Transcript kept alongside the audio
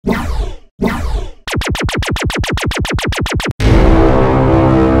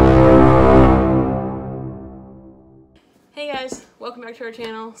welcome back to our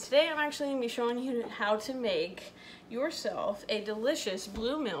channel. Today I'm actually going to be showing you how to make yourself a delicious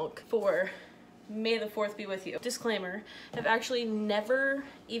blue milk for May the 4th be with you. Disclaimer, I've actually never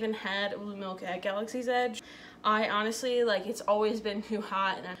even had blue milk at Galaxy's Edge. I honestly, it's always been too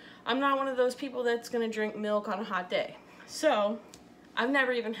hot, and I'm not one of those people that's going to drink milk on a hot day. So I've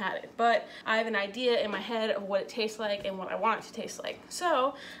never even had it, but I have an idea in my head of what it tastes like and what I want it to taste like.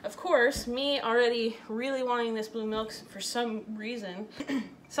 So, of course, me already really wanting this blue milk for some reason,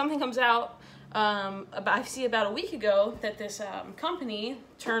 something comes out I see about a week ago that this company,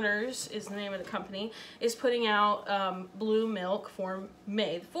 Turner's is the name of the company, is putting out blue milk for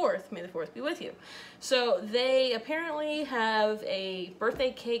May the 4th. May the 4th be with you. So they apparently have a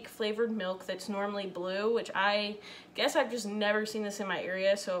birthday cake flavored milk that's normally blue, which I guess I've just never seen this in my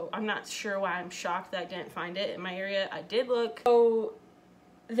area, so I'm not sure why I'm shocked that I didn't find it in my area. I did look. So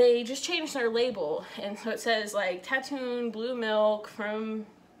they just changed their label, and so it says like Tattoon blue milk from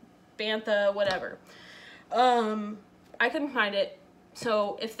Bantha, whatever. I couldn't find it.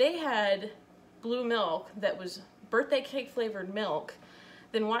 So if they had blue milk that was birthday cake flavored milk,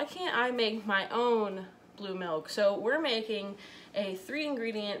 then why can't I make my own blue milk? So we're making a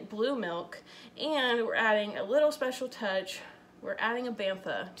 3-ingredient blue milk, and we're adding a little special touch. We're adding a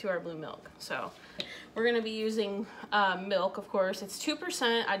Bantha to our blue milk. So we're going to be using milk, of course. It's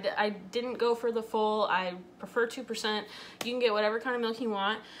 2%. I didn't go for the full. I prefer 2%. You can get whatever kind of milk you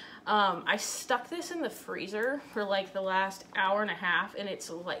want. I stuck this in the freezer for like the last hour and a half, and it's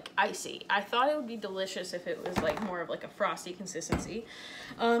like icy. I thought it would be delicious if it was like more of like a frosty consistency.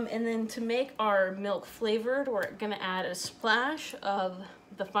 And then to make our milk flavored, we're gonna add a splash of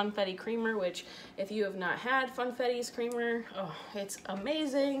the Funfetti creamer, which if you have not had Funfetti's creamer, oh, it's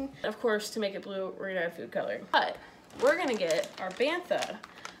amazing. Of course, to make it blue, we're gonna add food coloring. But we're gonna get our Bantha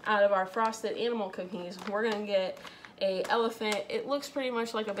out of our frosted animal cookies. We're gonna get a elephant. It looks pretty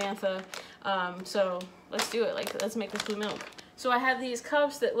much like a Bantha, so let's do it. Let's make this blue milk. So I have these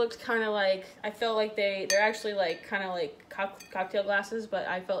cups that looked kind of like, I felt like they're actually like kind of like cocktail glasses, but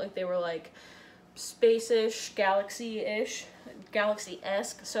I felt like they were like space-ish, galaxy-ish,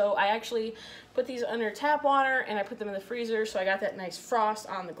 galaxy-esque. So I actually put these under tap water and I put them in the freezer, so I got that nice frost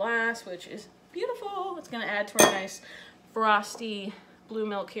on the glass, which is beautiful. It's gonna add to our nice frosty blue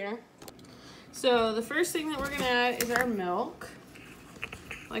milk here. So the first thing that we're gonna add is our milk.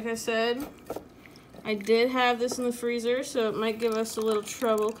 Like I said, I did have this in the freezer, so it might give us a little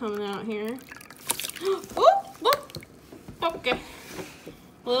trouble coming out here. Okay,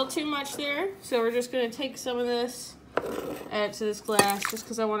 a little too much there. So we're just gonna take some of this, add it to this glass, just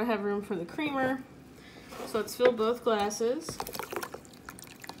because I want to have room for the creamer. So let's fill both glasses.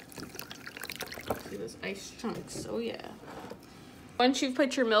 See this ice chunks, oh yeah. Once you've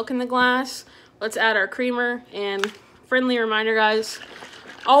put your milk in the glass, let's add our creamer. And friendly reminder, guys,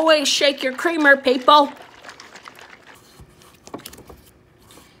 always shake your creamer, people.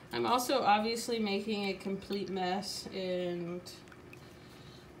 I'm also obviously making a complete mess and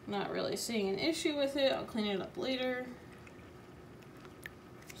not really seeing an issue with it. I'll clean it up later.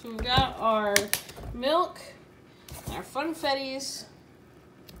 So we've got our milk and our Funfettis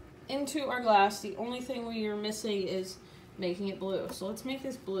into our glass. The only thing we are missing is making it blue. So let's make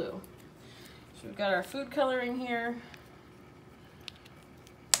this blue. So we've got our food coloring here.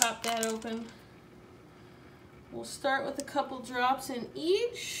 Pop that open. We'll start with a couple drops in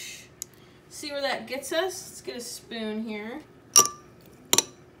each. See where that gets us. Let's get a spoon here.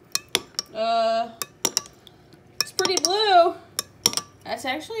 It's pretty blue. That's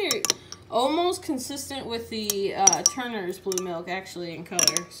actually almost consistent with the Turner's blue milk, actually, in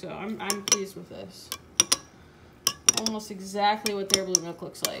color. So I'm pleased with this. Almost exactly what their blue milk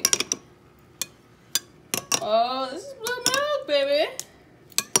looks like. Oh, this is blue milk, baby.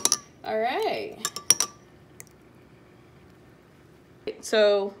 All right.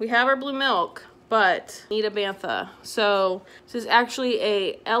 So we have our blue milk, but need a Bantha. So this is actually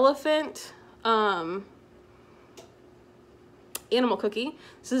a elephant animal cookie.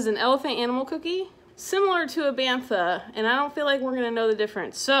 This is an elephant animal cookie, similar to a Bantha, and I don't feel like we're gonna know the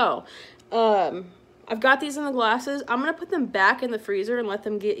difference. So I've got these in the glasses. I'm gonna put them back in the freezer and let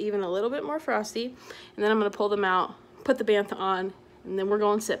them get even a little bit more frosty. And then I'm gonna pull them out, put the Bantha on, and then we're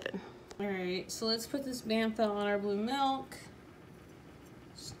going sipping. All right, so let's put this Bantha on our blue milk.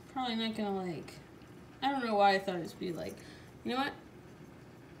 It's probably not gonna I don't know why I thought it'd be you know what?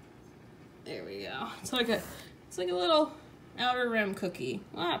 There we go. It's like a little outer rim cookie.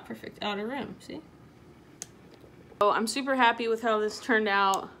 Ah, perfect outer rim, see? So I'm super happy with how this turned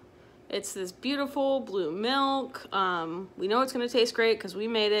out. It's this beautiful blue milk. We know it's gonna taste great because we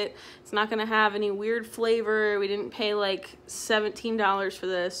made it. It's not gonna have any weird flavor. We didn't pay like $17 for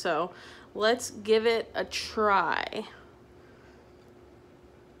this, so let's give it a try.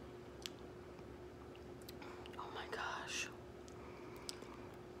 Oh my gosh.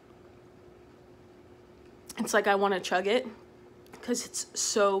 It's like I wanna chug it because it's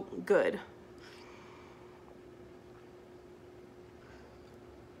so good.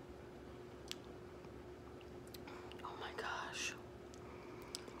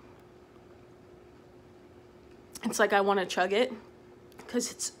 It's like I want to chug it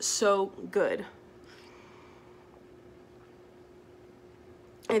because it's so good.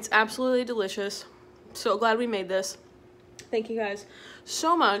 It's absolutely delicious. So glad we made this. Thank you guys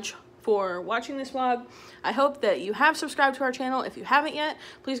so much for watching this vlog. I hope that you have subscribed to our channel. If you haven't yet,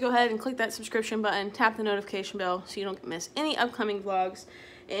 please go ahead and click that subscription button, tap the notification bell so you don't miss any upcoming vlogs.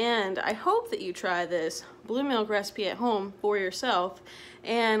 And I hope that you try this blue milk recipe at home for yourself.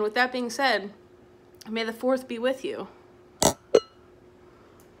 And with that being said, may the 4th be with you.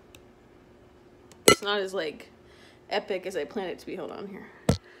 It's not as like epic as I planned it to be. Hold on here.